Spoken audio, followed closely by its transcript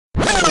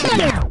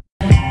How's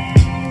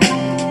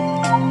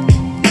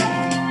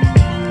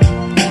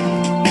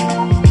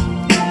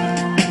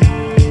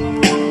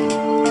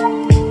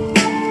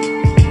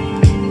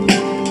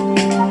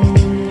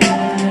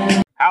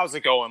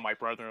it going, my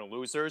brethren and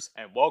losers,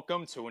 and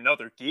welcome to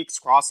another Geeks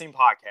Crossing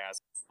podcast.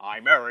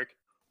 I'm Eric.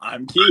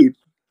 I'm Keith.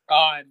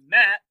 I'm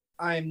Matt.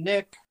 I'm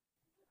Nick.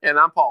 And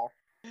I'm Paul.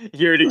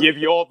 Here to give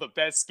you all the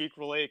best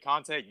geek-related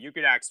content you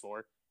could ask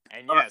for.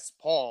 And yes,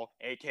 Paul,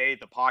 aka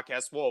the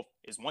Podcast Wolf,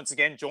 is once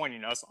again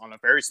joining us on a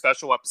very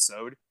special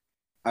episode.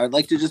 I'd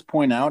like to just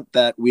point out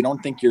that we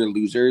don't think you're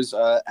losers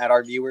at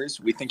our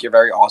viewers. We think you're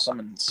very awesome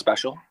and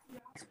special.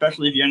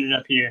 Especially if you ended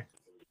up here.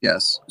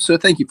 Yes. So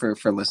thank you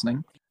for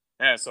listening.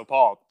 Yeah, so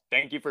Paul,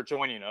 thank you for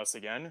joining us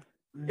again.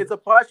 It's a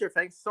pleasure.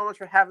 Thanks so much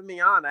for having me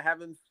on. I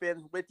haven't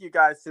been with you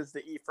guys since the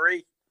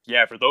E3.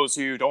 Yeah, for those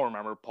who don't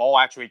remember, Paul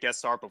actually guest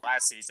starred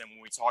last season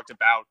when we talked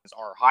about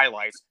our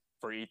highlights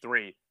for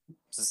E3,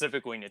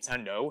 specifically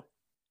Nintendo.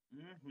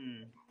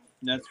 Mm-hmm.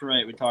 That's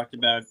right. We talked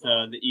about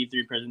the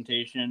E3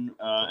 presentation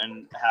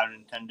and how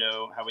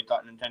we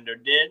thought Nintendo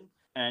did,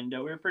 and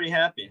we were pretty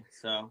happy.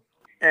 So,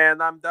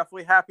 and I'm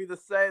definitely happy to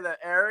say that,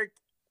 Eric,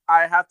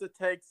 I have to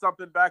take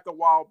something back a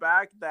while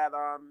back that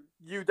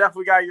you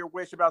definitely got your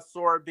wish about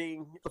Sora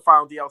being the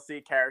final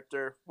DLC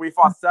character. We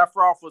thought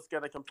Sephiroth was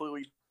going to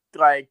completely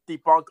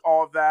debunk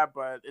all of that,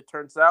 but it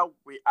turns out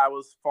I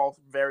was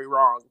very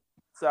wrong.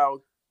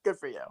 So good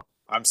for you.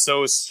 I'm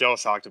so shell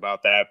shocked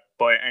about that.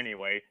 But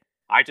anyway,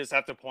 I just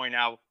have to point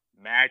out,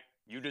 Matt,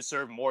 you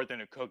deserve more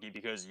than a cookie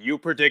because you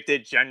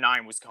predicted Gen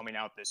 9 was coming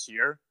out this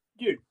year.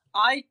 Dude,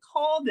 I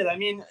called it. I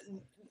mean,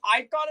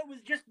 I thought it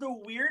was just the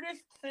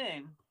weirdest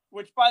thing.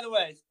 Which, by the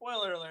way,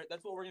 spoiler alert,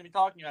 that's what we're going to be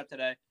talking about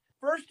today.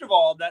 First of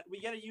all, that we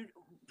get a new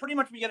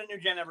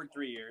gen every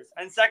 3 years.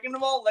 And second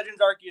of all,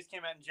 Legends Arceus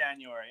came out in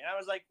January. And I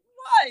was like,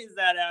 why is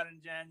that out in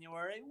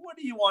January? What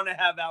do you want to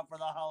have out for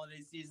the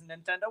holiday season,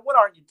 Nintendo? What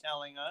aren't you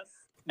telling us?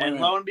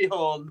 And lo and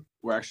behold,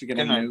 we're actually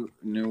getting a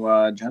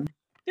new gen.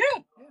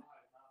 Yeah.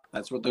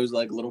 That's what those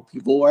little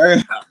people were.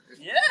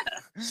 Yeah.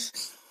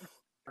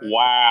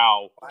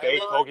 Wow.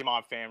 Fake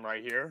Pokemon fan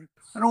right here.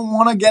 I don't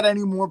want to get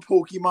any more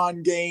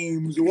Pokemon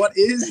games. What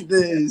is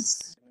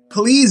this?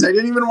 Please, I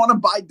didn't even want to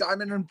buy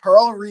Diamond and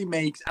Pearl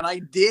remakes, and I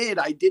did.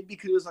 I did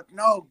because it was like,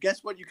 no,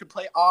 guess what? You could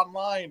play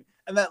online,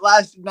 and that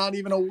lasted not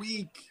even a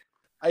week.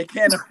 I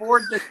can't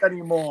afford this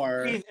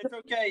anymore. It's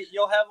okay.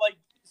 You'll have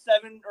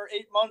 7 or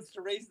 8 months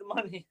to raise the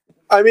money.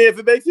 I mean, if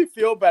it makes you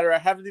feel better, I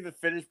haven't even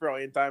finished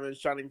Brilliant Diamond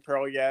Shining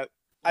Pearl yet.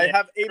 I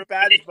have 8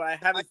 badges, but I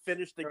haven't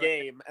finished the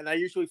game, and I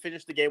usually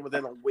finish the game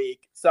within a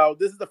week. So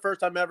this is the first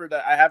time ever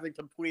that I haven't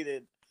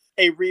completed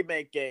a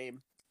remake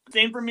game.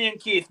 Same for me and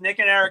Keith. Nick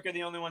and Eric are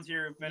the only ones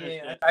here who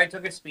finished it. I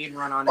took a speed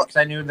run on it because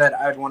I knew that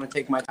I'd want to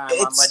take my time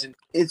on Legends.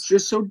 It's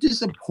just so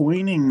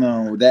disappointing,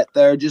 though, that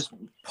they're just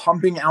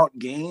pumping out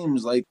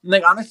games.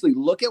 Honestly,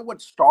 look at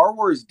what Star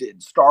Wars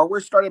did. Star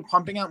Wars started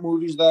pumping out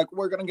movies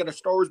we're going to get a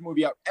Star Wars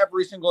movie out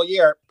every single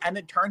year, and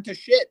it turned to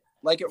shit.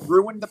 It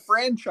ruined the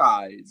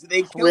franchise.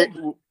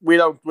 We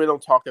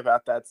don't talk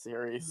about that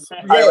series.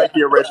 I like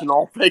the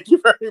original. Thank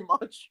you very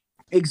much.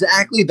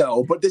 Exactly,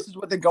 though. But this is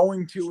what they're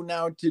going to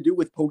now to do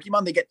with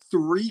Pokemon. They get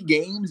 3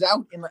 games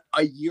out in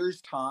a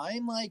year's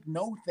time.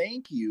 No,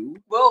 thank you.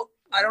 Well,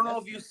 I don't know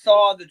if you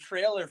saw the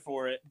trailer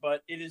for it,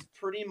 but it is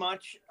pretty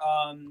much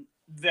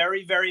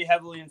very, very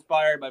heavily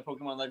inspired by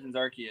Pokemon Legends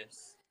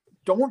Arceus.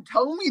 Don't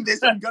tell me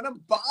this. I'm gonna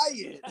buy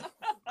it.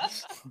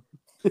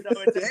 So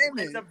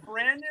it's a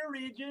brand new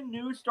region,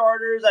 new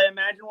starters. I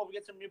imagine we'll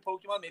get some new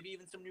Pokemon, maybe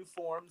even some new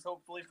forms,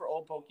 hopefully for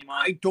old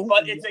Pokemon.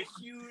 But it's a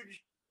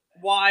huge,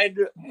 wide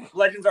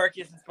Legends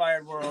Arceus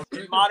inspired world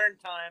in modern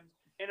times,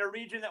 in a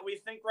region that we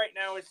think right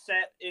now is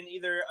set in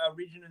either a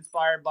region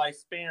inspired by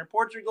Spain or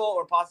Portugal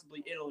or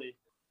possibly Italy.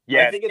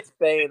 Yeah, I think it's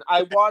Spain.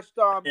 I watched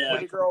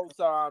Pretty Girls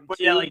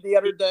the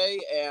other day,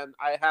 and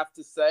I have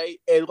to say,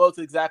 it looks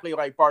exactly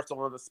like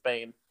Barcelona,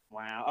 Spain.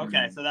 Wow.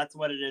 Okay, so that's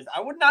what it is.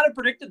 I would not have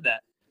predicted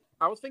that.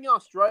 I was thinking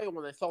Australia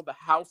when I saw the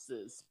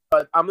houses,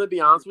 but I'm going to be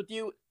honest with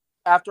you.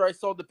 After I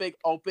saw the big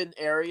open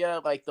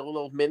area, the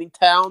little mini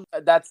town,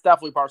 that's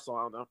definitely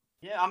Barcelona.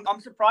 Yeah,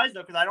 I'm surprised,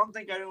 though, because I don't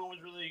think anyone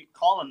was really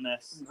calling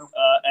this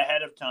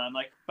ahead of time.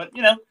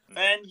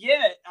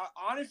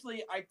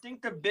 Honestly, I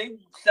think the big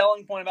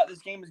selling point about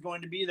this game is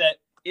going to be that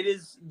it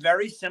is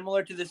very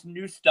similar to this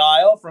new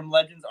style from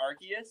Legends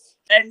Arceus.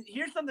 And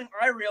here's something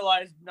I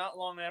realized not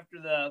long after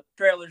the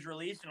trailer's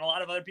released, and a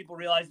lot of other people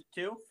realized it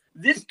too.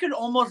 This could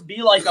almost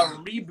be like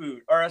a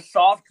reboot or a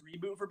soft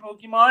reboot for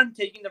Pokemon,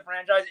 taking the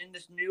franchise in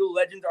this new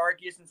Legends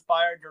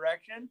Arceus-inspired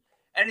direction.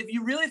 And if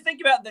you really think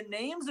about the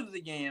names of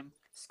the game,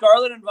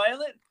 Scarlet and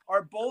Violet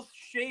are both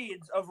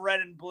shades of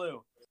red and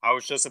blue. I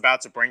was just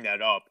about to bring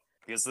that up,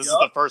 because this is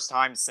the first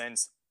time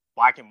since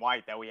Black and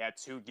White that we had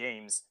 2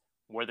 games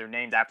where they're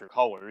named after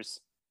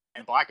colors.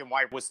 And Black and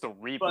White was the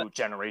reboot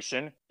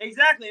generation.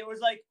 Exactly. It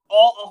was like a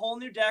whole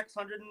new decks,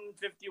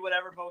 150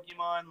 whatever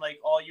Pokemon, like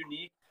all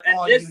unique. And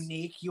All this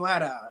unique. You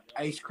had a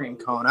ice cream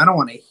cone. I don't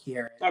want to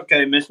hear it.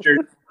 Okay, Mr.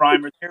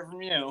 Primer, hear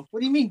from you.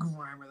 What do you mean,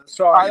 Grimer?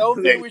 Sorry. I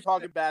don't Hey. think we're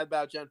talking bad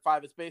about Gen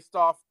 5. It's based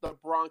off the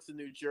Bronx and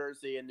New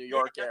Jersey and New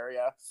York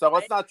area. So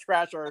let's not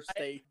trash our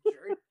state.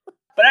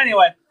 But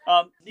anyway,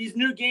 these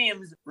new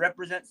games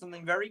represent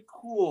something very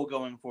cool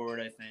going forward,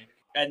 I think.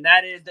 And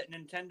that is that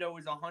Nintendo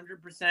is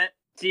 100%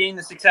 seeing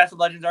the success of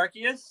Legends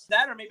Arceus.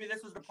 That, or maybe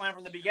this was the plan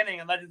from the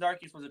beginning, and Legends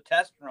Arceus was a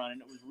test run, and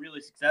it was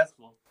really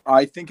successful.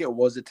 I think it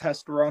was a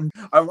test run.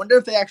 I wonder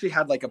if they actually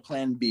had like a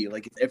plan B,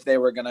 like if they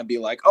were gonna be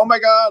like, oh my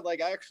god,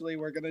 like actually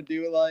we're gonna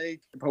do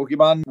like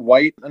Pokemon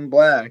White and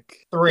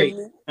Black.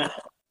 3.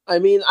 I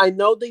mean, I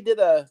know they did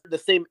the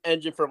same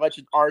engine for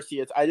Legend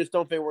Arceus. I just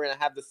don't think we're going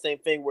to have the same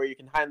thing where you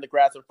can hide in the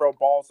grass and throw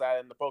balls at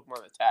it and the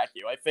Pokemon attack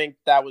you. I think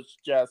that was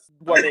just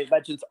what made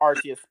Legends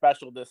Arceus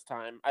special this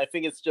time. I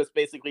think it's just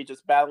basically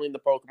just battling the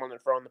Pokemon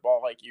and throwing the ball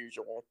like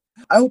usual.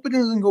 I hope it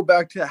doesn't go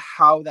back to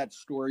how that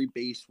story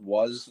base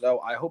was, though.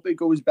 I hope it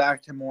goes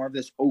back to more of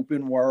this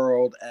open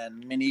world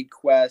and mini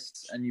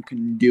quests, and you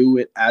can do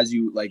it as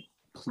you like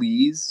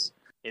please.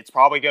 It's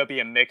probably going to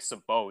be a mix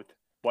of both.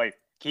 Like,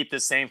 keep the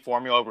same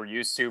formula we're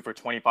used to for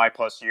 25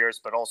 plus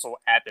years, but also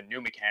add the new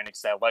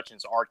mechanics that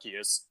Legends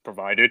Arceus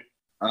provided.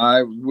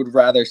 I would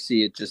rather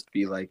see it just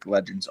be like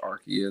Legends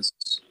Arceus.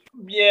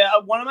 Yeah,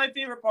 one of my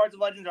favorite parts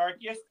of Legends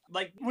Arceus,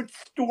 like with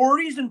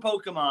stories in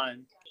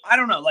Pokemon, I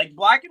don't know, like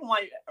Black and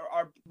White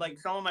are like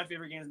some of my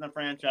favorite games in the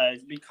franchise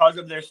because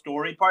of their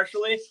story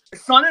partially.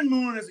 Sun and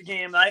Moon is a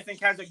game that I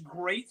think has a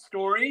great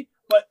story,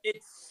 but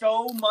it's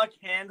so much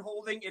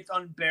hand-holding, it's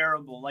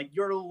unbearable. Like,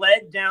 you're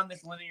led down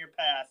this linear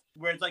path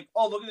where it's like,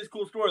 oh, look at this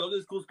cool story, look at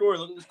this cool story,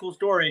 look at this cool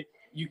story.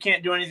 You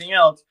can't do anything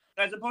else.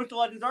 As opposed to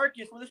Legends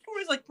Arceus, where the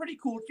story is like pretty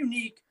cool, it's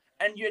unique,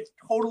 and it's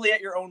totally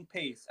at your own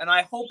pace. And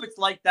I hope it's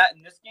like that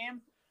in this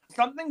game.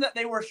 Something that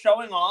they were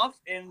showing off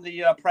in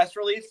the press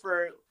release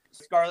for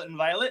Scarlet and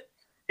Violet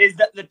is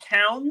that the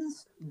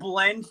towns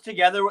blend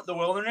together with the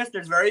wilderness.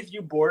 There's very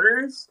few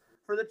borders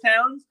for the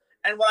towns.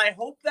 And what I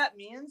hope that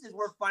means is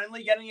we're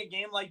finally getting a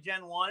game like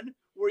Gen 1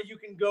 where you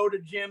can go to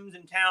gyms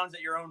and towns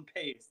at your own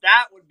pace.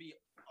 That would be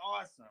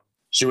awesome.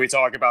 Should we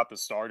talk about the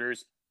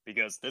starters?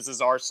 Because this is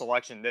our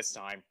selection this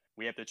time.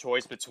 We have the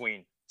choice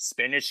between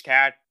Spinach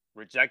Cat,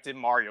 Rejected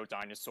Mario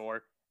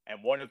Dinosaur,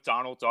 and one of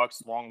Donald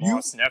Duck's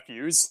long-lost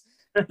nephews.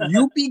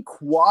 You be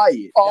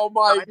quiet. Oh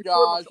my That gosh,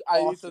 was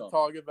I need to awesome.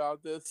 talk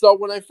about this. So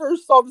when I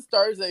first saw the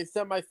stars, they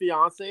sent my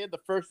fiance. The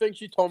first thing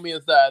she told me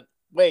is that,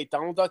 wait,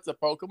 Donald Duck's a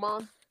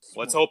Pokemon?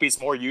 Let's hope he's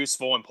more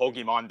useful in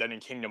Pokemon than in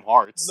Kingdom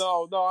Hearts.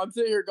 No, I'm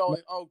sitting here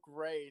going, oh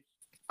great.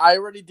 I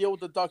already deal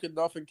with the duck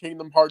enough in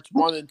Kingdom Hearts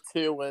 1 and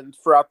 2 and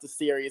throughout the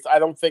series. I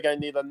don't think I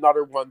need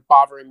another one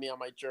bothering me on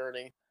my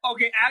journey.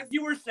 Okay, as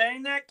you were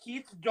saying that,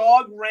 Keith's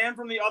dog ran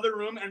from the other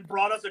room and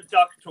brought us a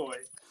duck toy.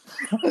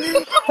 This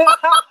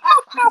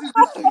is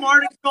the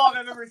smartest dog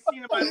I've ever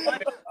seen in my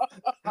life.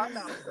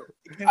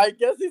 I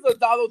guess he's a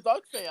Donald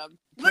Duck fan.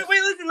 Wait,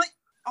 listen.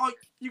 Oh,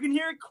 you can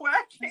hear it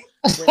quacking.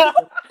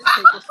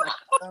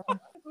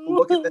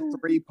 Look at the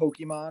 3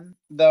 Pokemon,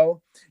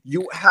 though.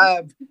 You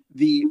have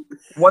the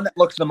one that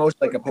looks the most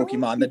like a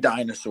Pokemon, the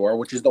dinosaur,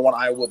 which is the one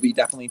I will be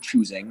definitely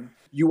choosing.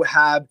 You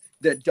have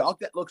the duck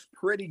that looks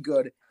pretty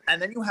good. And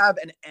then you have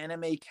an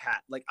anime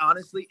cat. Like,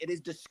 honestly, it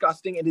is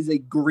disgusting. It is a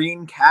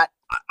green cat.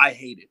 I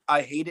hate it.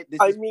 I hate it.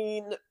 I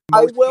mean,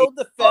 I will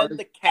defend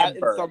the cat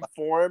in ever. some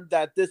form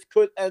that this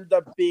could end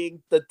up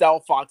being the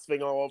Delphox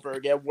thing all over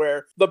again,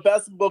 where the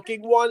best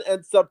looking one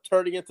ends up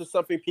turning into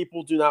something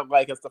people do not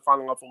like as the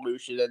final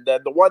evolution. And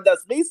then the one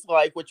that's least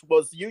like, which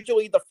was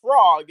usually the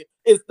frog,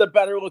 is the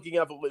better looking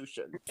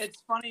evolution.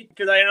 It's funny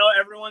because I know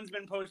everyone's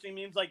been posting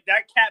memes like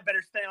that cat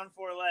better stay on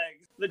 4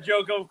 legs. The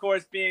joke, of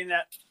course, being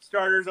that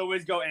starters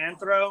always go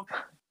anthro.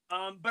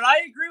 But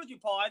I agree with you,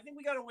 Paul. I think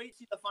we gotta wait to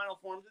see the final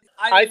forms.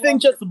 I think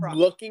love just this product.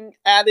 looking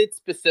at it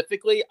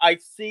specifically, I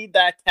see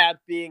that cat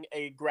being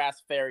a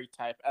grass fairy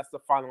type as the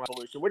final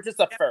evolution, which is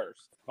the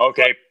first.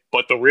 Okay,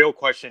 but the real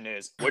question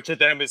is, which of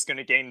them is going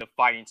to gain the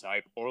fighting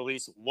type, or at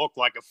least look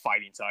like a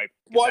fighting type?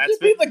 'Cause Well, that's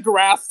just be the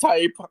grass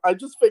type. I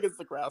just think it's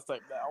the grass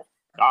type now.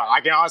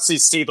 I can honestly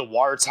see the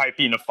water type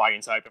being a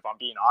fighting type, if I'm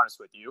being honest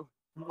with you.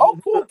 Oh,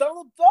 cool,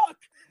 Donald Duck.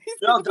 He's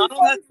No, gonna be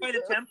Donald has fighting quite a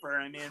here. temper.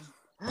 I mean,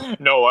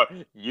 No,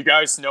 you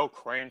guys know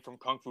Crane from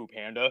Kung Fu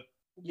Panda?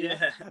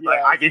 yeah.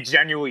 Like, I can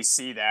genuinely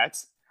see that.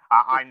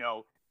 I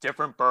know,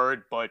 different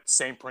bird, but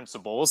same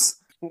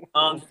principles.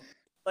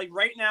 Like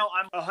right now,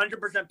 I'm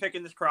 100%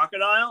 picking this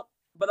crocodile.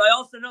 But I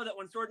also know that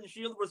when Sword and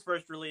Shield was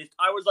first released,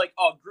 I was like,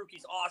 oh,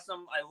 Grookey's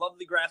awesome. I love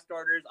the grass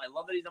starters. I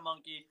love that he's a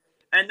monkey.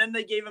 And then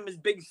they gave him his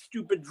big,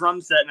 stupid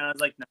drum set, and I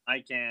was like, no, I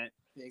can't.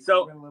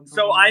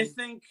 So I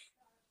think,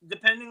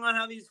 depending on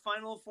how these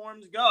final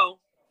forms go,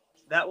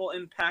 that will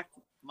impact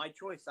my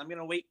choice. I'm going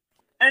to wait.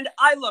 And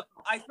I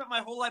spent my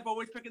whole life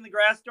always picking the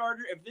grass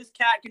starter. If this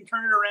cat can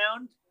turn it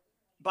around,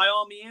 by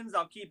all means,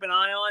 I'll keep an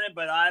eye on it,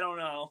 but I don't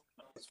know.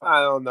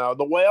 I don't know.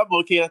 The way I'm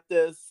looking at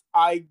this,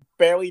 I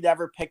barely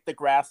never pick the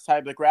grass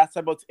type. The grass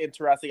type looks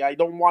interesting. I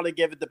don't want to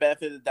give it the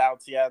benefit of the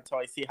doubt yet until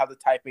I see how the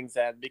typings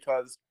end,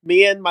 because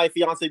me and my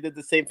fiance did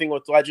the same thing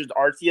with Legends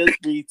Arceus.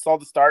 We saw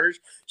the starters.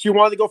 She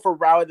wanted to go for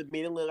Rowlet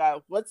immediately.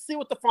 Let's see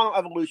what the final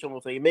evolution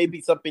looks like. It may be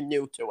something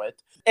new to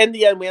it. In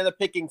the end, we ended up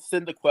picking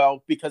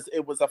Cyndaquil because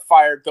it was a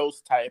fire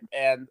ghost type,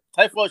 and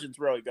Typhlosion's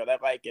really good. I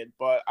like it,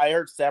 but I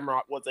heard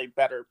Samurott was a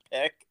better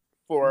pick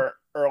for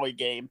early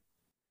game.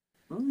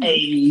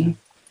 Hey,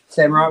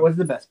 Samurott was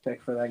the best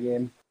pick for that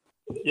game.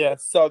 Yeah,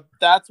 so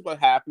that's what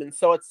happened.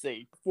 So let's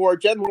see. For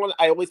Gen 1,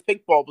 I always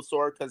picked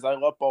Bulbasaur because I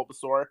love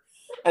Bulbasaur.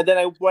 And then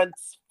I went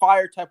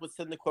Fire type with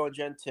Cyndaquil in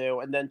Gen 2.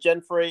 And then Gen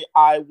 3,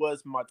 I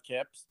was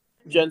Mudkips.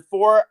 Gen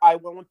 4, I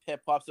went with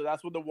Piplup, so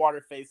that's when the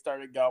water phase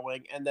started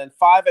going. And then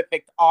 5, I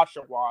picked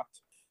Oshawott.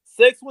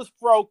 6 was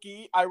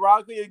Froakie.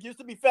 Ironically, it used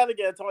to be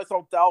Fennegan until I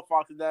saw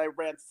Delphox, and then I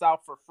ran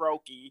south for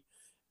Froakie.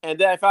 And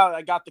then I found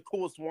I got the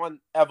coolest one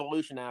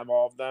evolution out of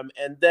all of them.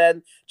 And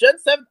then Gen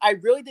 7, I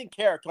really didn't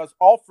care because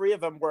all 3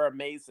 of them were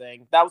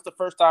amazing. That was the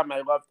first time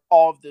I loved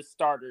all of the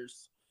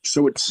starters.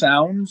 So it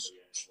sounds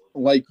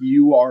like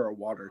you are a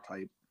water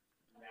type.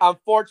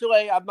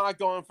 Unfortunately, I'm not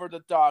going for the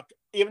duck,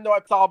 even though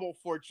I'm probable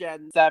for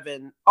Gen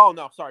 7. Oh,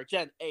 no, sorry,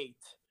 Gen 8.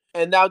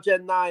 And now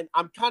Gen 9,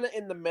 I'm kind of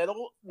in the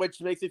middle,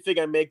 which makes me think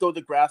I may go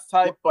the grass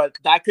type, but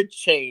that could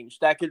change.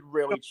 That could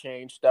really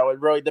change, though. It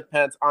really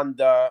depends on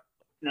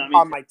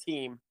my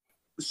team.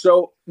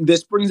 So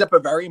this brings up a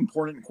very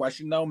important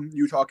question, though.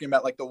 You talking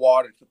about like the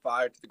water to the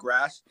fire to the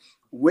grass.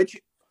 Which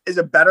is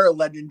a better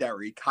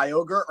legendary,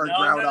 Kyogre or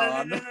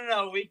Groudon?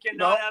 No. We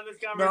cannot have this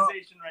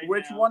conversation right now.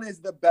 Which one is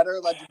the better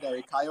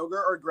legendary,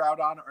 Kyogre or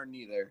Groudon, or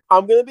neither?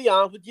 I'm going to be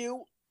honest with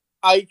you.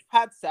 I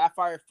had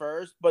Sapphire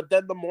first, but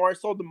then the more I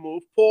saw the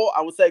move pool,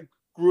 I would say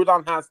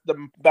Groudon has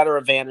the better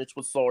advantage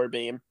with Solar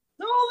Beam.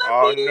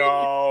 Oh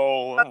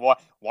no!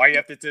 Why you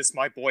have to diss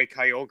my boy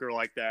Kyogre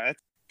like that?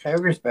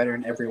 Kyogre's better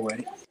in every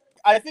way.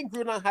 I think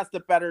Groudon has the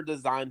better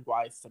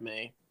design-wise to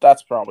me.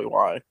 That's probably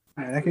why.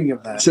 Right, I can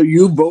give that. So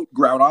you vote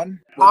Groudon?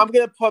 I'm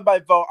going to put my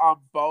vote on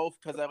both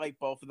because I like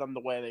both of them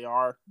the way they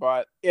are.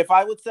 But if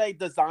I would say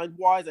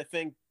design-wise, I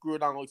think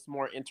Groudon looks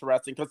more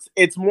interesting because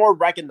it's more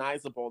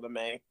recognizable to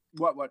me.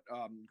 What,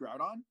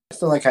 Groudon? I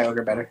still like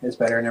Kyogre better. It's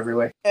better in every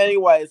way.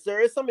 Anyways, there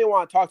is something I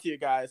want to talk to you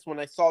guys when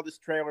I saw this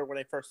trailer when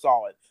I first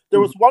saw it.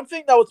 There was one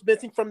thing that was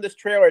missing from this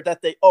trailer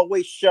that they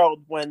always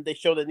showed when they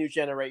showed a new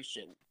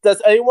generation.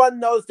 Does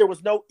anyone knows there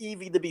was no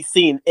Eevee to be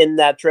seen in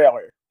that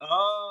trailer?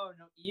 Oh,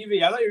 no,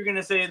 Eevee. I thought you were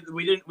gonna say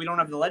we don't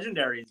have the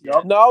legendaries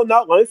yet. No,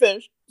 let me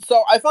finish.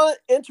 So I found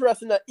it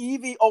interesting that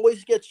Eevee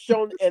always gets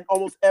shown in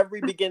almost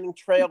every beginning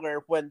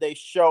trailer when they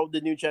show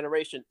the new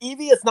generation.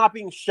 Eevee is not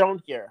being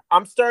shown here.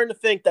 I'm starting to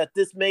think that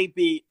this may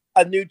be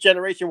a new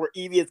generation where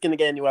Eevee is going to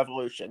get a new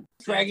evolution.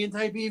 Dragon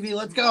type Eevee,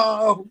 let's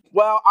go!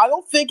 Well, I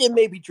don't think it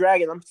may be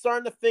Dragon. I'm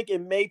starting to think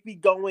it may be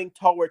going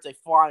towards a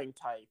flying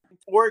type.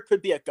 Or it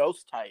could be a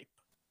ghost type.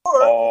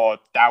 Oh,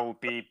 that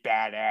would be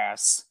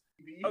badass.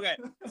 Okay,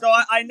 so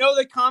I know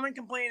the common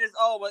complaint is,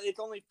 but it's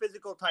only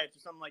physical types or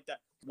something like that.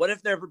 What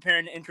if they're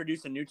preparing to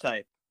introduce a new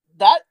type?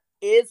 That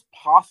is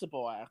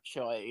possible,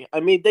 actually.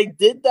 I mean, they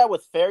did that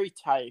with Fairy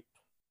type.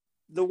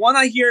 The one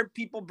I hear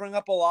people bring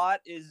up a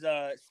lot is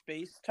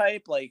space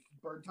type, like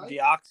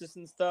Deoxys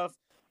and stuff.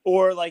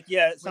 Or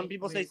some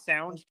people say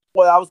sound.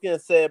 Well, I was going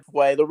to say,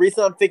 the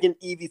reason I'm thinking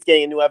Eevee's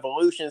getting a new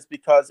evolution is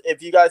because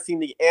if you guys seen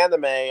the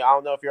anime, I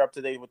don't know if you're up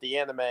to date with the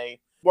anime,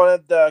 one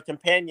of the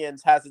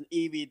companions has an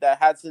Eevee that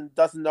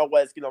doesn't know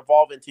what it's going to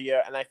evolve into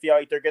yet, and I feel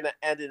like they're going to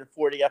end it in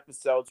 40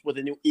 episodes with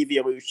a new Eevee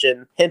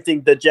evolution,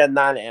 hinting the Gen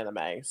 9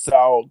 anime.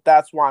 So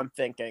that's what I'm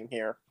thinking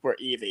here for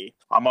Eevee.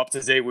 I'm up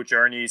to date with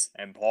Journeys,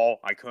 and Paul,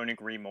 I couldn't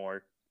agree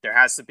more. There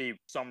has to be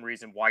some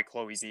reason why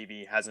Chloe's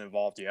Eevee hasn't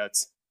evolved yet.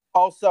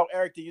 Also,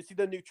 Eric, did you see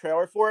the new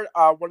trailer for it?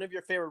 One of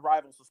your favorite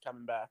rivals is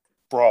coming back.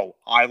 Bro,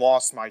 I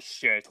lost my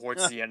shit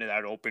towards the end of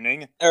that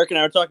opening. Eric and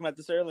I were talking about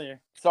this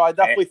earlier. So I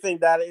definitely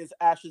think that is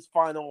Ash's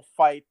final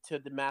fight to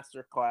the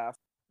Master Class.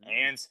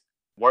 And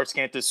words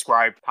can't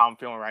describe how I'm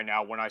feeling right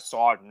now when I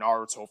saw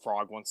Naruto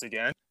Frog once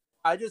again.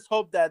 I just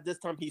hope that this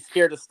time he's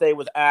here to stay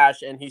with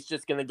Ash and he's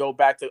just going to go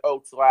back to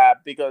Oak's lab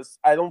because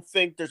I don't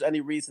think there's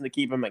any reason to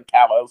keep him in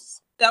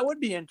Kalos. That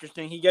would be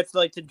interesting. He gets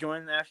to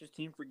join Ash's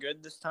team for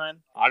good this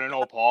time. I don't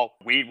know, Paul.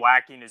 Weed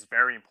whacking is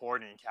very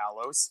important in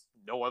Kalos.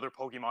 No other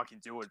Pokemon can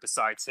do it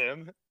besides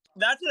him.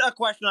 That's a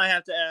question I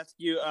have to ask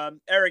you.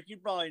 Eric, you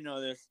probably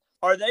know this.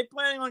 Are they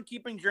planning on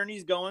keeping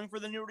Journeys going for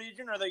the new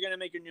region, or are they going to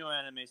make a new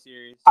anime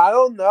series? I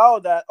don't know.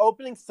 That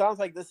opening sounds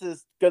like this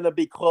is going to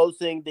be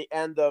closing the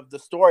end of the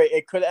story.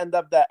 It could end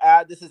up that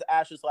this is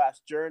Ash's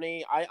last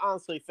journey. I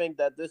honestly think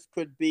that this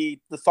could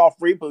be the soft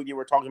reboot you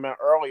were talking about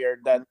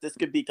earlier, that this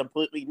could be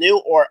completely new,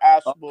 or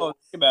Ash will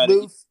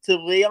lose to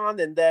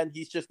Leon, and then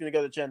he's just going to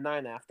go to Gen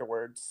 9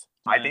 afterwards.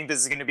 I think this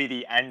is going to be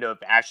the end of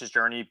Ash's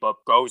journey, but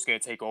Go's going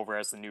to take over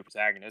as the new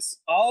protagonist.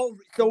 Oh,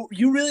 so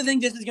you really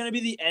think this is going to be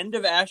the end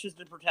of Ash as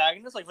the protagonist?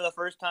 For the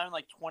first time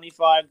in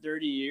 25,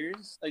 30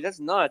 years? That's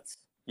nuts.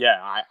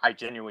 Yeah, I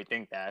genuinely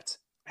think that.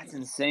 That's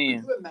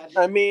insane.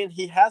 I mean,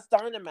 he has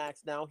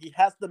Dynamax now. He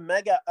has the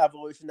Mega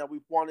Evolution that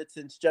we've wanted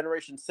since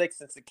Generation 6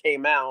 since it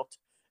came out.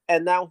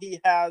 And now he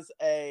has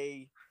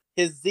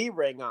his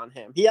Z-Ring on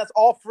him. He has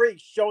all three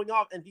showing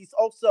off, and he's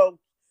also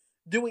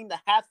doing the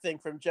hat thing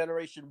from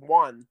Generation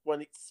 1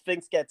 when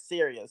Sphinx gets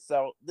serious.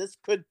 So this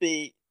could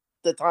be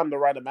the time to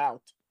write him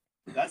out.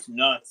 That's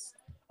nuts.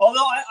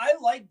 Although I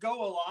like Go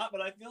a lot, but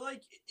I feel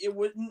like it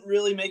wouldn't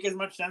really make as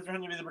much sense for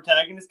him to be the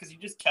protagonist because he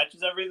just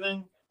catches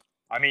everything.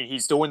 I mean,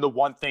 he's doing the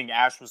one thing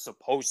Ash was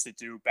supposed to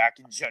do back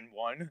in Gen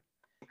 1.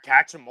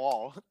 Catch them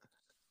all.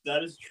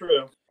 That is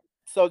true.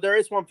 So there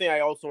is one thing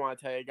I also want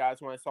to tell you guys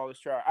when I saw this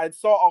trailer. I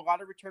saw a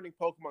lot of returning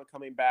Pokemon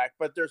coming back,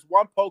 but there's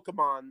one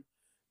Pokemon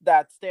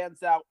that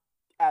stands out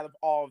of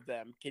all of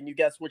them. Can you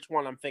guess which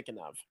one I'm thinking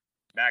of?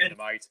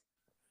 Magnemite.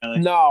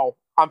 No,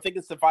 I'm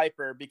thinking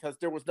Seviper because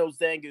there was no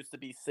Zangoose to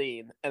be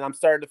seen, and I'm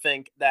starting to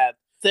think that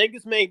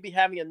Zangoose may be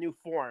having a new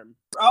form.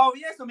 Oh,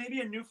 yeah, so maybe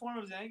a new form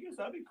of Zangoose?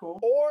 That'd be cool.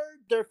 Or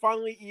they're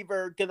finally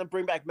either going to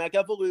bring back Mega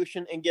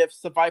Evolution and give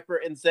Seviper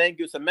and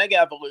Zangoose a Mega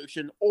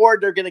Evolution, or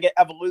they're going to get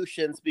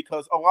evolutions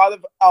because a lot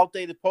of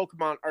outdated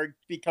Pokemon are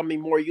becoming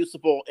more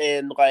usable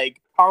in,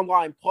 like,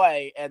 online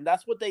play, and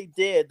that's what they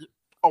did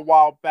a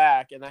while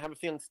back, and I have a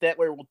feeling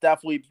Stantler will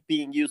definitely be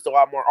being used a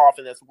lot more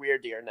often as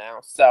Weirdeer now.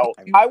 So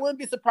I wouldn't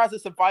be surprised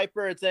if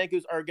Seviper and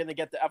Zangoose are going to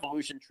get the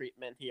evolution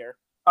treatment here.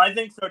 I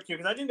think so too,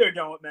 because I think they're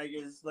done with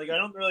Megas. Like, I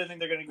don't really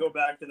think they're going to go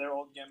back to their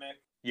old gimmick.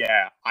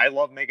 Yeah, I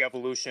love Mega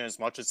Evolution as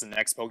much as the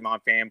next Pokemon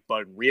fan,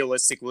 but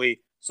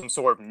realistically, some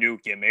sort of new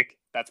gimmick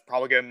that's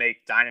probably going to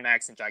make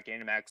Dynamax and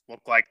Gigantamax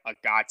look like a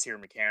god-tier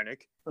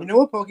mechanic. You know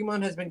what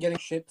Pokemon has been getting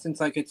shit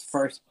since, like, its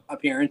first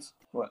appearance?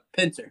 What?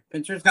 Pinsir.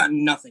 Pinsir's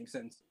gotten nothing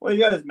since. Well,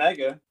 you got his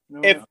Mega.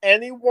 No, If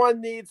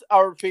anyone needs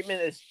our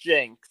treatment, it's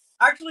Jinx.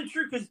 Actually,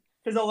 true, because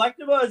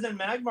Electabuzz and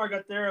Magmar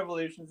got their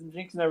evolutions, and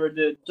Jinx never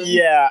did.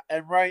 Yeah,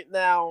 and right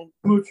now,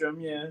 Moochum,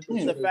 yeah.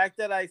 the fact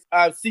that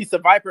I see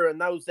Seviper and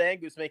no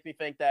Zangoose make me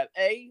think that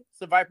A,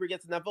 Seviper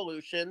gets an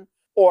evolution,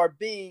 or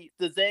B,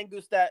 the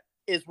Zangoose that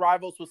is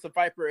rivals with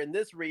Seviper in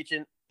this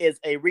region is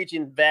a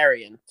region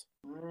variant.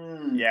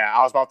 Yeah,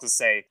 I was about to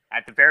say,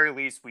 at the very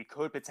least, we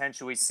could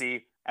potentially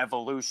see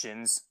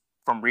evolutions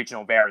from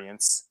regional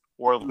variants,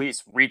 or at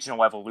least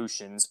regional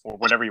evolutions, or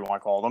whatever you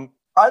want to call them.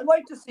 I'd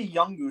like to see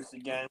Yungoos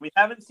again. We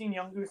haven't seen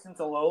Yungoos since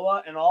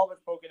Alola, and all of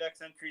its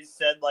Pokedex entries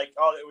said, like,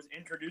 oh, it was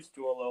introduced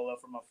to Alola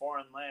from a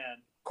foreign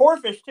land.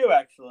 Corphish, too,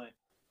 actually.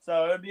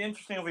 So it would be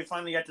interesting if we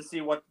finally got to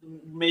see what,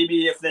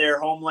 maybe if their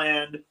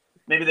homeland,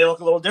 maybe they look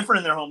a little different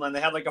in their homeland.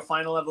 They have, like, a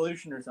final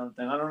evolution or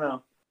something. I don't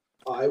know.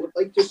 I would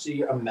like to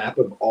see a map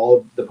of all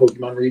of the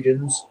Pokemon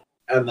regions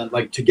and then,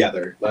 like,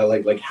 together.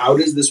 Like how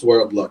does this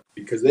world look?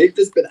 Because they've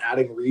just been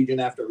adding region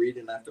after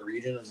region after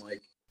region, and,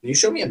 like, can you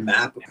show me a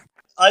map?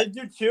 I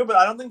do too, but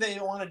I don't think they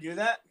want to do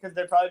that because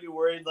they'd probably be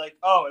worried, like,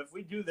 oh, if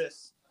we do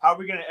this, how are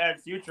we going to add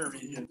future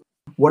regions?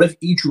 What if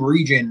each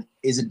region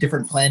is a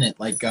different planet,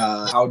 like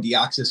how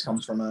Deoxys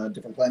comes from a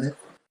different planet?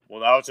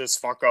 Well, that would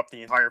just fuck up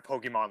the entire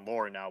Pokemon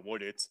lore now,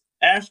 would it?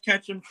 Ash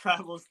Ketchum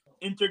travels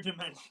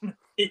interdimensionally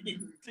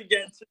to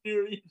get to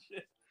new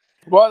regions.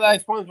 Well, that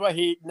explains why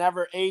he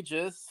never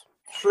ages.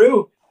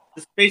 True.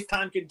 The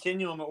space-time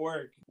continuum at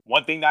work.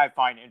 One thing that I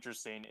find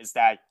interesting is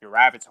that your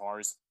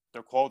avatars,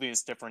 their quality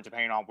is different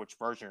depending on which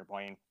version you're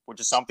playing, which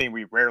is something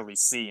we rarely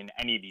see in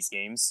any of these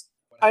games.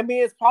 I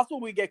mean, it's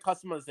possible we get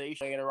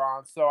customization later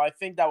on, so I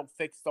think that will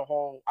fix the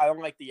whole... I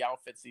don't like the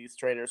outfits these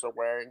traders are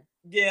wearing.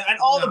 Yeah, and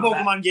all the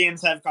Pokemon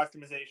games have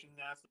customization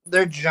now.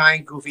 Their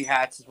giant goofy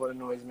hats is what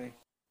annoys me.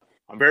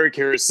 I'm very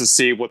curious to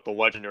see what the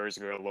legendaries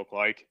are going to look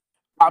like.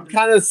 I'm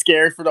kind of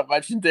scared for the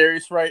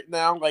legendaries right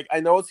now. Like, I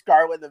know it's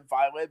Scarlet and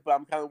Violet, but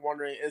I'm kind of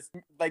wondering, is,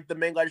 like, the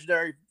main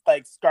legendary,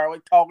 like,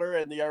 Scarlet color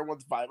and the other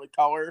one's Violet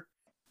color?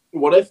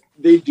 What if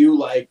they do,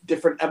 like,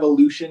 different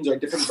evolutions or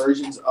different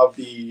versions of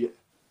the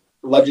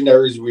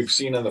legendaries we've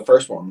seen in the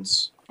first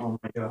ones? Oh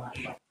my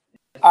gosh.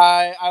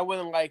 I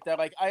wouldn't like that.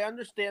 Like, I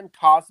understand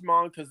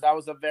Cosmon because that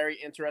was a very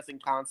interesting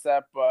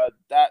concept, but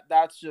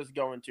that's just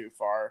going too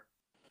far.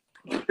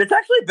 It's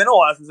actually been a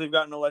while since we've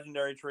gotten a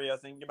legendary trio.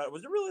 Thinking about it,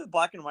 was it really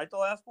Black and White the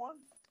last one?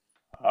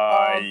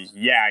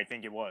 Yeah, I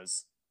think it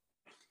was.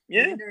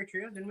 Yeah. Legendary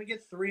trio? Didn't we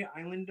get 3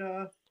 island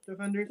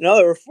defenders? No,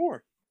 there were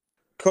 4.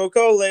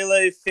 Coco,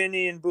 Lele,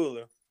 Finny, and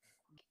Bulu.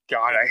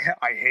 God,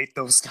 I hate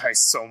those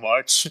guys so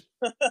much.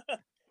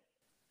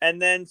 And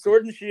then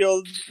Sword and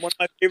Shield, one of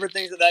my favorite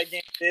things that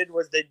game did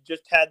was they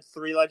just had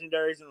 3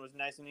 legendaries and it was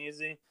nice and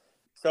easy.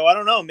 So I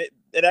don't know.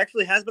 It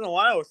actually has been a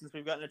while since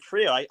we've gotten a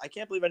trio. I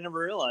can't believe I never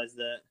realized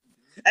that.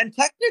 And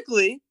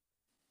technically,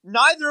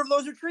 neither of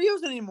those are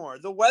trios anymore.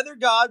 The Weather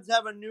Gods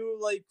have a new,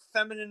 like,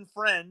 feminine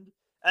friend,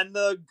 and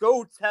the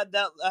Goats had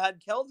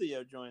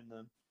Keldeo join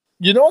them.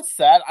 You know what's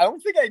sad? I don't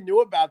think I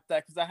knew about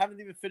that because I haven't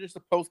even finished the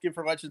post game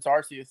for Legends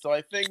Arceus. So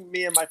I think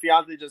me and my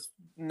fiance just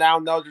now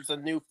know there's a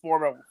new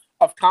form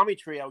of Kami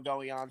Trio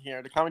going on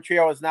here. The Kami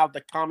Trio is now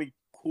the Kami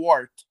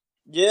Quart.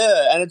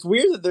 Yeah, and it's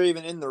weird that they're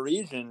even in the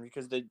region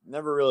because they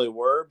never really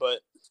were.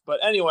 But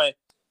anyway,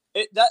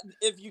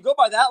 If you go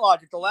by that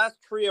logic, the last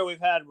trio we've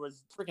had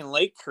was freaking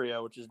Lake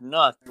Trio, which is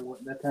nuts.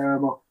 They're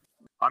terrible.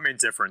 I'm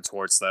indifferent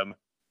towards them.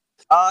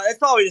 It's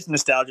probably just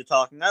nostalgia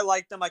talking. I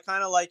like them. I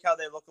kind of like how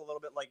they look a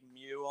little bit like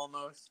Mew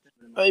almost.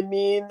 I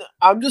mean,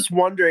 I'm just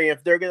wondering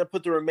if they're gonna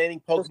put the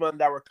remaining Pokemon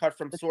that were cut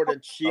from Sword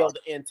and Shield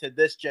into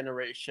this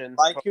generation.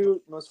 Raikou,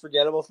 most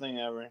forgettable thing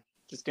ever.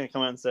 Just gonna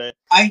come out and say it.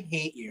 I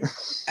hate you.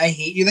 I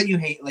hate you that you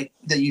hate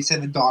that you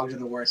said the dogs are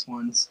the worst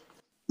ones.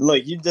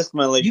 Look, you just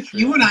my Lake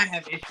Trio. You and I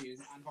have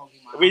issues on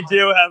Pokemon. We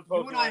do have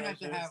Pokemon. You and I have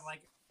issues. to have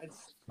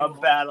a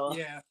battle.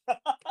 Yeah.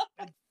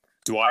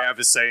 Do I have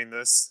a say in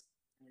this?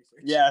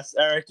 Yes,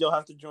 Eric, you'll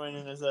have to join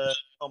in as a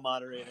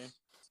co-moderator.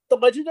 The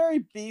legendary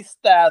beast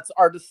stats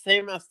are the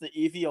same as the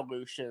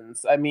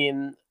evolutions. I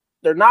mean,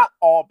 they're not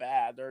all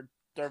bad.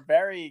 They're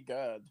very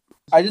good.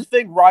 I just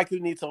think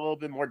Raikou needs a little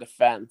bit more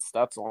defense.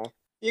 That's all.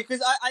 Yeah,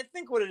 because I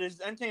think what it is,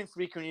 Entei and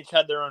Suicune each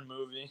had their own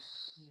movie.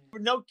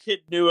 No kid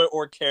knew it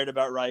or cared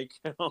about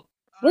Raikou.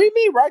 What do you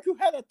mean? Raikou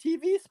had a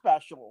TV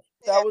special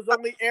that was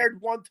only aired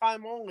one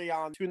time only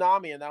on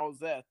Toonami, and that was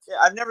it. Yeah,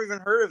 I've never even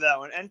heard of that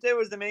one. Entei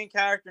was the main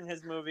character in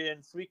his movie,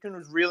 and Suicune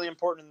was really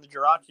important in the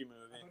Jirachi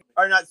movie.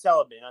 Or not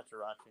Celebi, not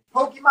Jirachi.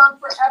 Pokemon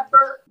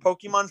forever.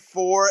 Pokemon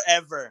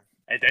Forever.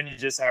 And then you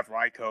just have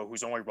Raikou,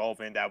 who's only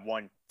relevant in that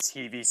one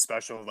TV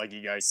special, like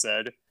you guys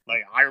said.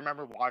 Like, I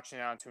remember watching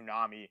it on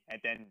Toonami,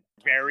 and then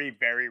very,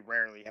 very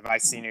rarely have I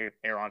seen it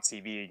air on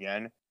TV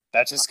again.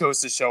 That just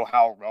goes to show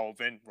how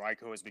relevant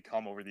Raikou has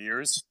become over the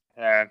years.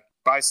 But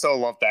I still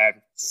love that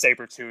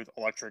saber-tooth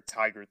electric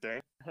tiger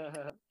thing.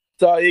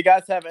 So, you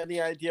guys have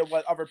any idea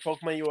what other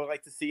Pokemon you would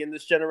like to see in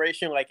this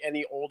generation? Like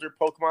any older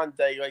Pokemon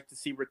that you like to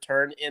see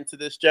return into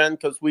this gen?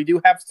 Because we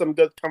do have some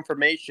good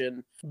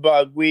confirmation,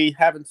 but we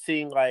haven't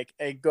seen like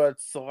a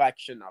good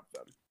selection of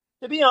them.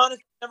 To be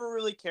honest, I never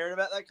really cared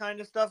about that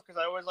kind of stuff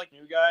because I always like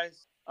new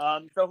guys.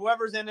 So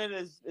whoever's in it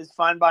is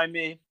fine by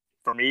me.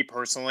 For me,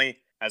 personally,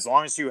 as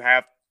long as you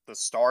have the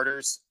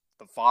starters,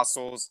 the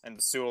fossils, and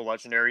the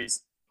pseudo-legendaries,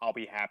 I'll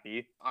be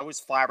happy. I was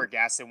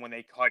flabbergasted when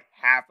they cut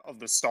half of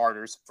the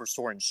starters for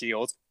Sword and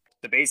Shield.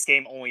 The base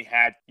game only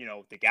had,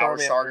 the Galar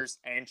starters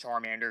and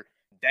Charmander.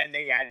 Then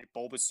they added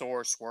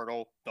Bulbasaur,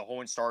 Squirtle, the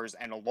Hoenn starters,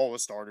 and the Alola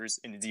starters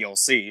in the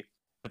DLC.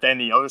 But then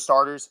the other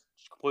starters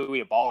completely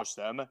abolished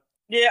them.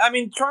 Yeah, I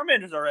mean,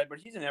 Charmander's alright, but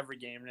he's in every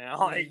game now.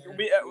 Like,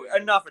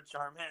 enough of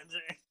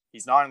Charmander.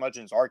 He's not in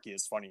Legends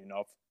Arceus, funny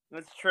enough.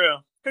 That's true.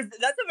 Because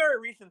that's a very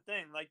recent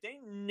thing. Like, they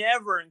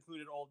never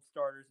included old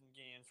starters in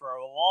games for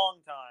a long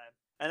time.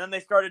 And then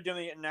they started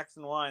doing it in X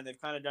and Y, and they've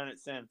kind of done it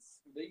since.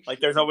 Like,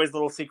 there's always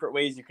little secret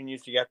ways you can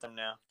use to get them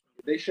now.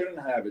 They shouldn't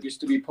have. It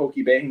used to be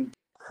Pokebang.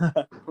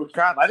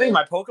 Crap, I think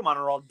my Pokemon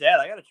are all dead.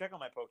 I gotta check on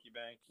my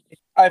Pokebank.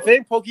 I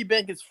think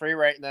Pokebank is free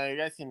right now. You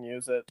guys can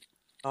use it.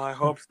 Oh, I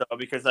hope so,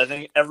 because I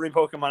think every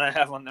Pokemon I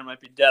have on there might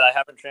be dead. I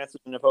haven't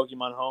transferred into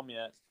Pokemon Home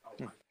yet.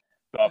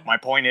 But my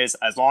point is,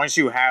 as long as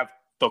you have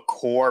the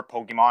core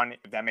Pokemon,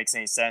 if that makes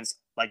any sense,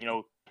 like,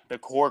 the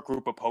core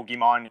group of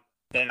Pokemon,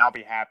 then I'll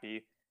be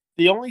happy.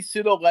 The only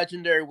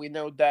pseudo-legendary we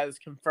know that is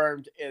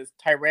confirmed is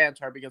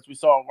Tyranitar because we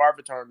saw a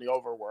Larvitar in the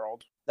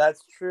overworld.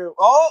 That's true.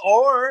 Oh,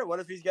 or what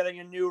if he's getting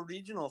a new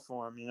regional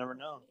form? You never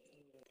know.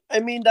 I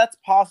mean, that's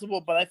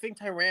possible, but I think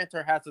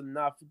Tyranitar has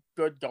enough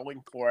good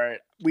going for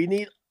it. We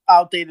need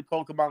outdated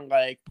Pokemon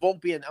like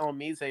Volpe and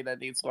Elmise that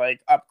needs,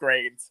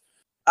 upgrades.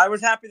 I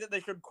was happy that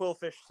they showed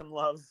Quillfish some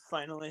love,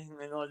 finally,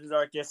 in Legends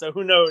Arceus. So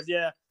who knows,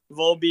 yeah.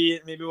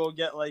 Volbeat, maybe we'll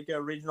get,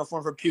 a regional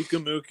form for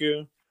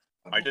Pyukumuku.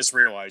 I just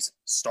realized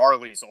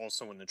Starly's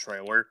also in the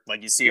trailer.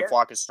 Like, you see a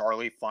flock of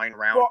Starly flying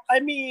around. Well, I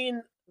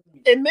mean,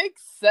 it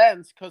makes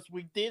sense because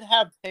we did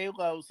have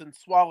Talos and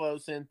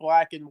Swallows in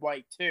Black and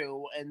White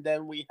too, and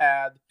then we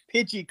had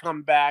Pidgey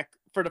come back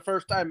for the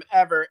first time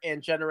ever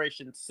in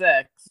Generation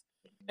 6.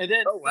 And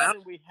then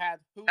we had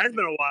Hoot. It's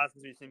been a while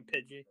since we've seen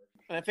Pidgey.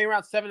 And I think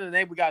around 7 and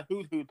 8 we got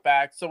Hoot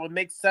back, so it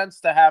makes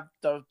sense to have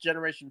the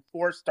Generation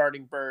 4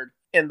 starting bird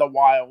in the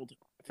wild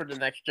for the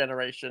next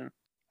generation.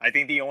 I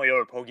think the only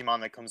other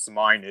Pokemon that comes to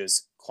mind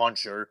is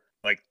Cruncher,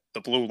 like the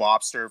blue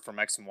lobster from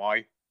X and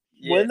Y.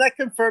 Yeah. Wouldn't that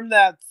confirm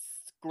that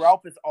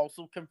Skrelp is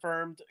also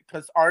confirmed?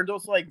 Because aren't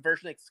those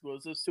version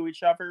exclusives to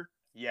each other?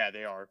 Yeah,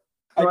 they are.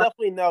 I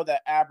definitely know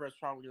that Abra is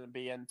probably going to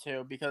be in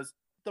too, because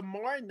the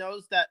more I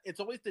knows that it's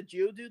always the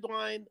Geodude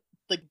line,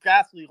 the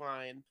Ghastly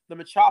line, the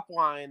Machop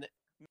line,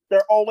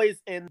 they're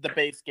always in the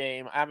base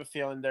game. I have a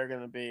feeling they're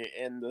going to be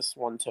in this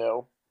one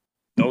too.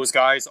 Those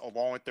guys,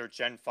 along with their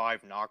Gen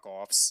 5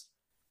 knockoffs.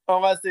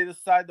 Unless they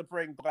decide to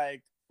bring,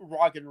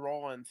 Rock and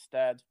Roll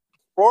instead.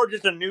 Or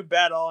just a new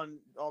bat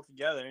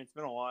altogether. It's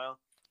been a while.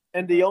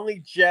 And the only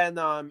Gen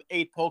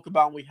 8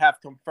 Pokemon we have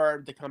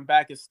confirmed to come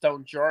back is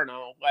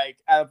Stonjourno.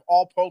 Out of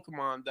all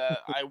Pokemon that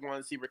I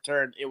want to see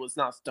returned, it was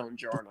not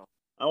Stonjourno.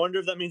 I wonder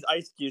if that means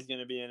Ice Cube is going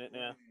to be in it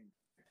now.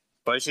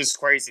 But it's just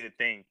crazy to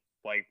think,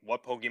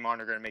 what Pokemon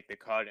are going to make the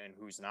cut and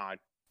who's not.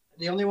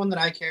 The only one that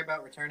I care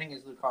about returning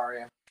is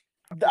Lucario.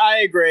 I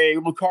agree.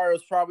 Lucario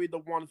is probably the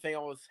one thing I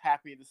was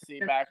happy to see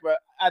back. But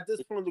at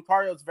this point,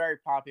 Lucario is very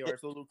popular.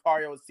 So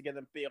Lucario is going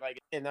to be,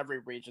 in every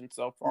region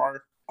so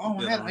far. Oh,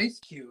 I had Ice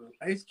Cube.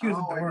 Ice Cube's I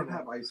did adorable.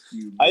 have Ice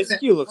Cube. Ice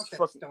Cube looks Fuck that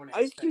fucking. stone ass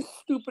Ice thing. Cube's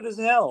stupid as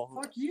hell.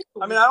 Fuck you.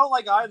 I mean, I don't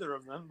like either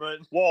of them, but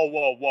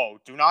Whoa.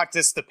 Do not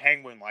diss the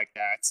Penguin like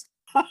that.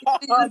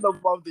 I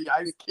love the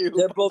Ice Cube.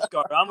 they're both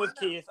garbage. I'm with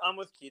Keith.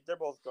 They're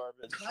both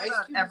garbage.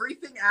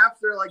 Everything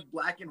after like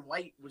Black and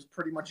White was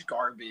pretty much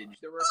garbage.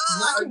 There were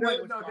Black and no,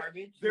 White was no,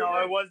 garbage. there No,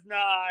 were- it was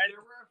not. there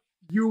were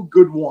a few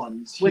good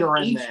ones With here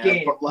and each there,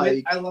 game, but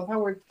like I love how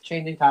we're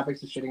changing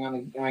topics and shitting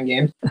on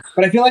games.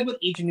 But I feel like with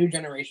each new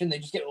generation, they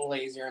just get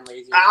lazier and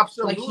lazier.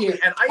 absolutely, Like here,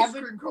 and Ice have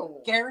a- Cream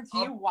Cone.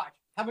 Guarantee you, watch.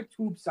 Have a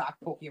tube sock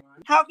Pokemon.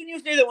 How can you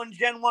say that when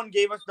Gen 1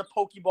 gave us the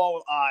Pokeball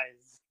with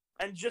eyes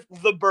and just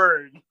the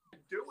bird?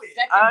 Do it.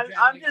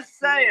 I'm just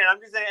saying.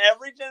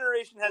 Every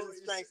generation has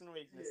its strengths and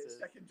weaknesses.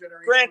 Second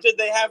generation Granted, was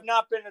they have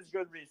not been as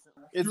good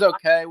recently. It's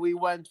okay. We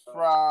went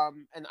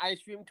from an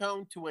ice cream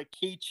cone to a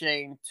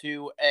keychain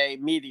to a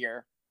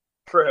meteor.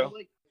 True.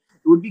 Like,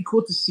 it would be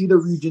cool to see the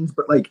regions,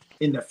 but like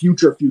in the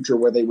future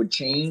where they would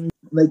change.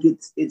 Like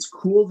it's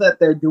cool that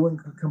they're doing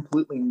a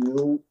completely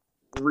new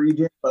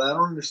region, but I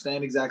don't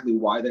understand exactly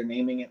why they're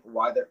naming it.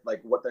 Why they're like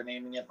what they're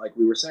naming it. Like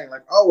we were saying,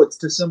 like it's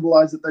to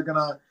symbolize that they're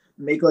gonna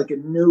make like a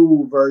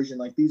new version.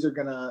 Like these are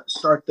gonna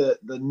start the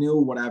new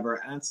whatever,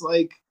 and it's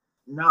like.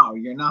 No,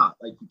 you're not.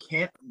 Like you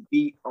can't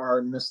beat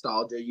our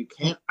nostalgia. You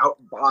can't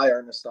outbuy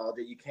our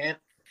nostalgia. You can't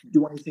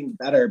do anything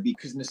better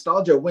because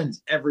nostalgia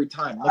wins every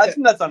time. I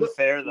think that's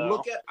unfair, though.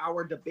 Look at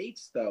our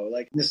debates, though.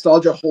 Like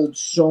nostalgia holds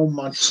so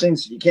much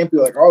things. You can't be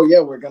like, oh yeah,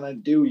 we're gonna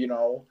do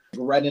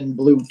Red and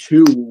Blue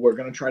 2. We're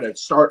gonna try to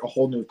start a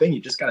whole new thing. You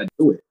just gotta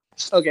do it.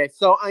 Okay,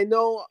 so I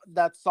know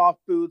that soft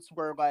boots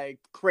were like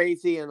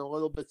crazy and a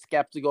little bit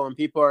skeptical, and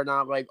people are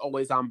not like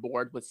always on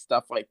board with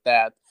stuff like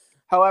that.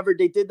 However,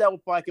 they did that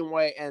with Black and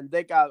White, and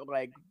they got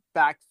like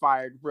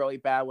backfired really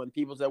bad when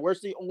people said, "Where's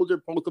the older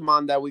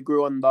Pokemon that we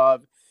grew and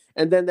loved?"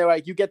 And then they're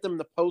like, "You get them in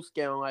the post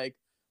game, like,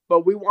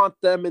 but we want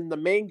them in the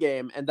main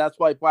game," and that's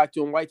why Black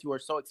 2 and White 2 are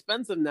so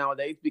expensive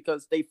nowadays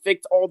because they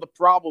fixed all the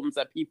problems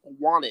that people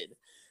wanted.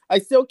 I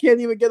still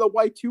can't even get a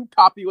White 2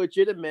 copy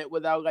legitimate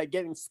without like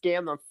getting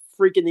scammed on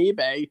freaking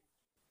eBay.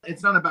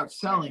 It's not about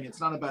selling. It's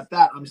not about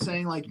that. I'm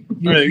saying like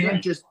you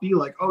can't just be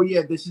like, oh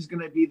yeah, this is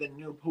gonna be the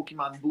new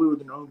Pokemon Blue,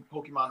 the new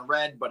Pokemon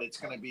Red, but it's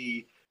gonna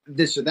be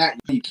this or that.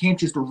 You can't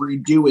just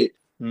redo it.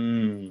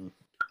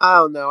 I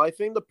don't know. I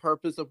think the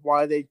purpose of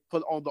why they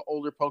put all the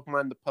older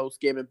Pokemon in the post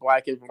game in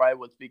Black and White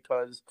was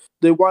because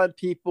they wanted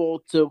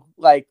people to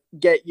like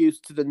get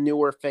used to the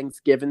newer things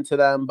given to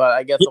them. But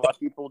I guess a lot of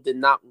people did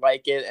not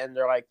like it, and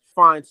they're like,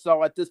 "Fine."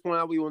 So at this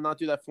point, we will not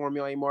do that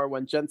formula anymore.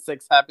 When Gen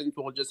 6 happens,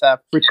 we'll just have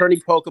returning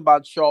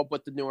Pokemon show up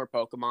with the newer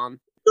Pokemon.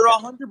 You're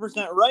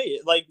 100% right.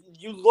 Like,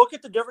 you look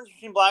at the difference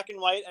between Black and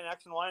White and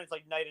X and Y, and it's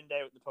like night and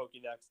day with the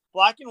Pokédex.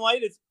 Black and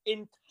White is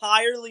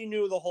entirely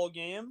new the whole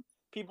game.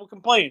 People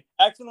complain.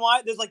 X and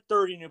Y, there's like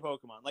 30 new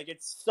Pokemon. Like,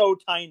 it's so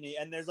tiny,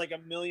 and there's like a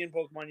million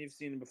Pokemon you've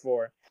seen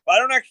before. But I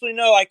don't actually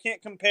know. I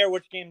can't compare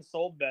which game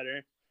sold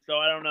better, so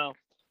I don't know.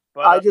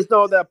 But I just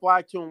know that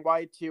Black 2 and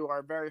White 2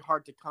 are very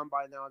hard to come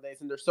by nowadays,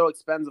 and they're so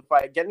expensive.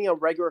 Like, getting a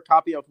regular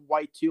copy of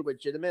White 2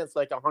 legitimate is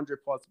like $100+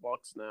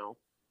 now.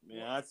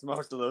 yeah, that's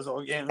most of those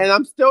old games. And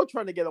I'm still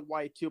trying to get a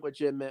White 2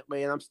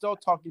 legitimately, and I'm still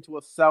talking to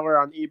a seller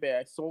on eBay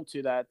I sold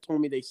to that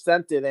told me they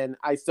sent it, and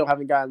I still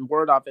haven't gotten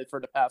word of it for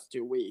the past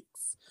 2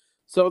 weeks.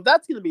 So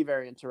that's going to be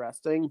very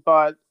interesting.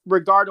 But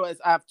regardless,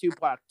 I have 2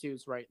 Black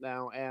 2s right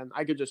now, and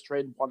I could just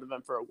trade one of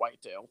them for a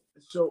White 2.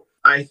 So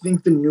I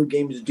think the new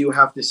games do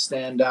have to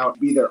stand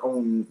out, be their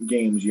own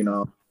games,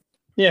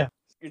 Yeah.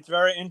 It's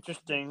very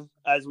interesting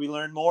as we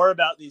learn more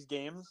about these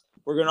games.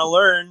 We're going to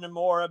learn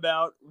more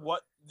about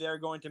what they're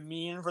going to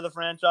mean for the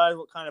franchise,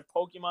 what kind of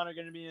Pokemon are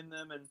going to be in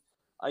them, and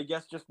I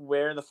guess just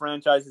where the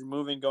franchise is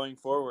moving going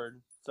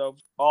forward. So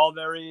all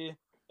very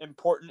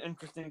important,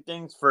 interesting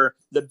things for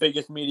the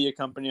biggest media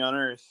company on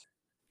earth.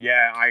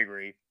 Yeah, I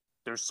agree.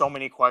 There's so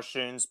many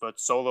questions, but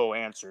so little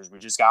answers. We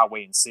just gotta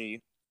wait and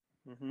see.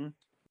 Mm-hmm.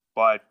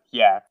 But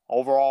yeah,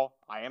 overall,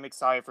 I am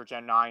excited for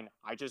Gen 9.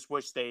 I just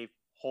wish they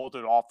hold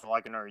it off for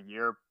like another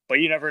year. But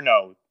you never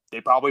know.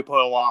 They probably put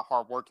a lot of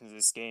hard work into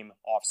this game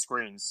off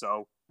screen,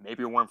 so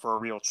maybe we're in for a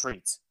real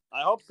treat.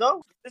 I hope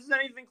so. This is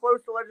anything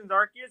close to Legends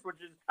Arceus, which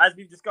is, as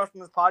we've discussed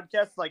in this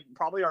podcast, like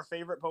probably our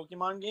favorite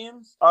Pokemon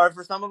games.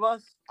 For some of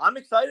us, I'm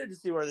excited to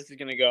see where this is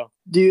going to go.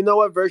 Do you know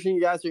what version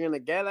you guys are going to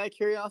get out of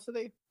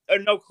curiosity?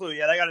 No clue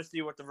yet. I got to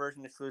see what the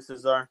version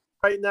exclusives are.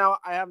 Right now,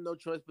 I have no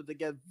choice but to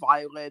get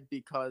Violet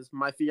because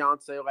my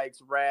fiance likes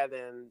Red,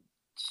 and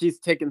she's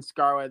taking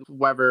Scarlet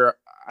whether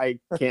I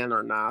can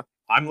or not.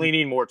 I'm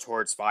leaning more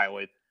towards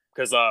Violet,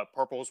 because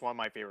purple is one of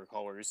my favorite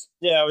colors.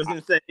 Yeah, I was going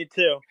to say it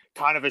too.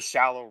 Kind of a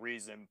shallow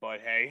reason, but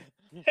hey.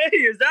 Hey,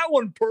 is that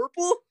one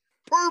purple?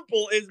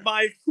 Purple is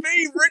my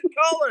favorite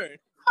color.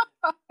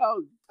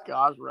 Oh,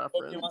 gosh,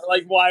 reference. Pokemon,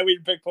 like why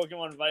we'd pick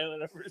Pokemon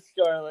Violet over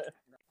Scarlet.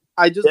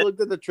 I just looked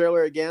at the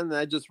trailer again, and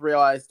I just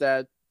realized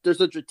that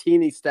there's a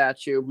Dratini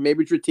statue.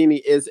 Maybe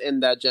Dratini is in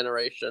that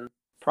generation.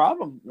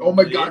 Probably. Oh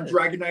my god,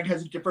 Dragonite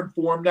has a different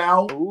form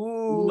now.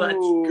 Ooh, Let's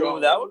go.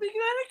 That would be kind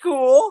of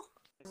cool.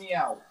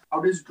 Meow. How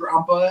does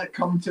Drampa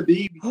come to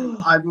be?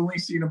 Because I've only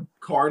seen a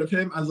card of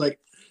him. I was like,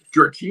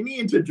 Dratini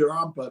into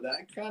Drampa.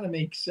 That kind of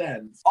makes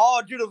sense.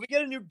 Oh, dude, if we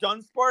get a new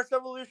Dunsparce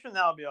evolution,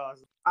 that would be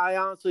awesome. I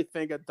honestly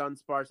think a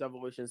Dunsparce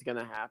evolution is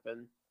gonna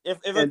happen. If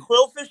a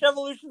Quillfish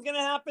evolution is gonna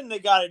happen, they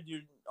gotta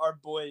do our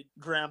boy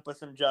Drampa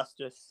some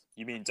justice.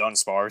 You mean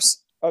Dunsparce?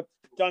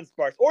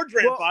 Dunsparce or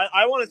Drampa. Well-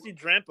 I want to see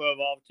Drampa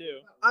evolve too.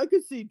 I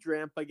could see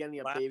Drampa getting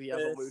a baby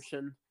Lapras.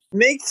 evolution.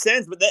 Makes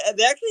sense, but they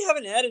actually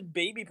haven't added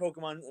baby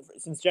Pokemon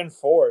since Gen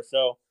 4,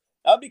 so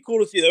that would be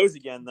cool to see those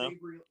again, though.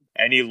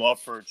 Any love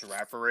for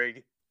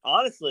Girafarig?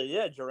 Honestly,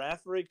 yeah,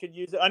 Girafarig could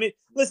use it. I mean,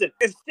 listen,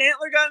 if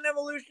Stantler got an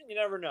evolution, you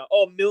never know.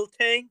 Oh,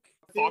 Miltank.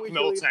 Fuck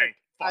Miltank.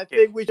 I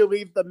think we should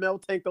leave the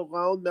Miltank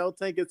alone.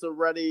 Miltank is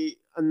already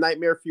a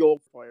nightmare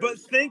fuel player. But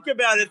think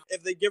about it,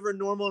 if they give her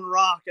normal and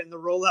rock and the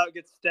rollout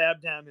gets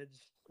stab damage.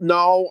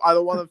 No, I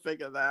don't want to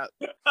think of that.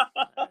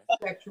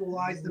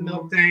 Sexualize the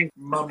milk tank.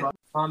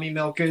 Mommy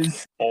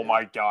milkers. Oh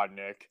my god,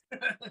 Nick.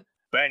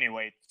 But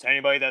anyway, to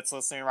anybody that's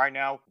listening right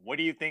now, what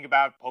do you think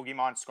about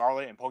Pokemon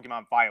Scarlet and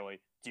Pokemon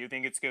Violet? Do you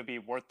think it's going to be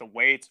worth the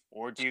wait,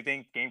 or do you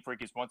think Game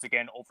Freak is once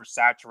again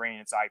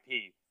oversaturating its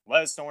IP?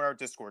 Let us know in our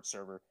Discord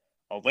server.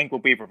 A link will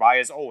be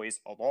provided as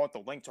always, along with the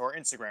link to our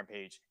Instagram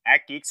page,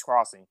 @Geeks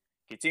Crossing.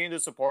 Continue to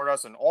support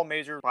us on all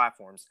major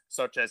platforms,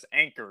 such as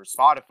Anchor,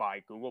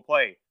 Spotify, Google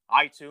Play,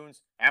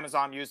 iTunes,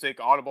 Amazon Music,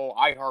 Audible,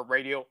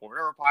 iHeartRadio, or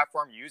whatever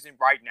platform you're using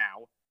right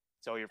now.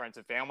 Tell your friends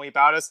and family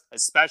about us,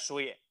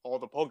 especially all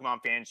the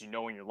Pokemon fans you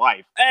know in your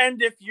life.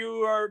 And if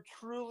you are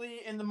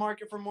truly in the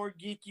market for more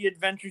geeky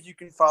adventures, you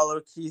can follow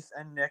Keith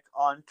and Nick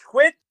on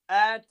Twitch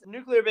at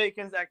Nuclear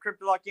Bacons, at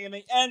CryptoLock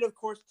Gaming, and of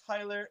course,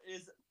 Tyler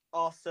is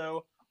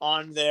also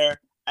on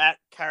there at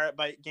Carrot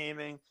Bite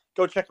Gaming.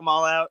 Go check them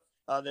all out.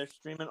 They're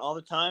streaming all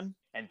the time.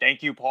 And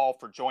thank you, Paul,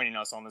 for joining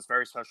us on this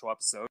very special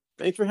episode.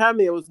 Thanks for having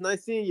me. It was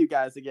nice seeing you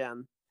guys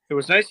again. It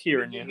was nice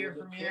hearing Good to you. hear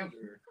from you.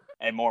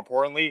 And more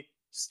importantly,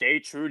 stay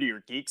true to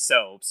your geek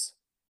selves.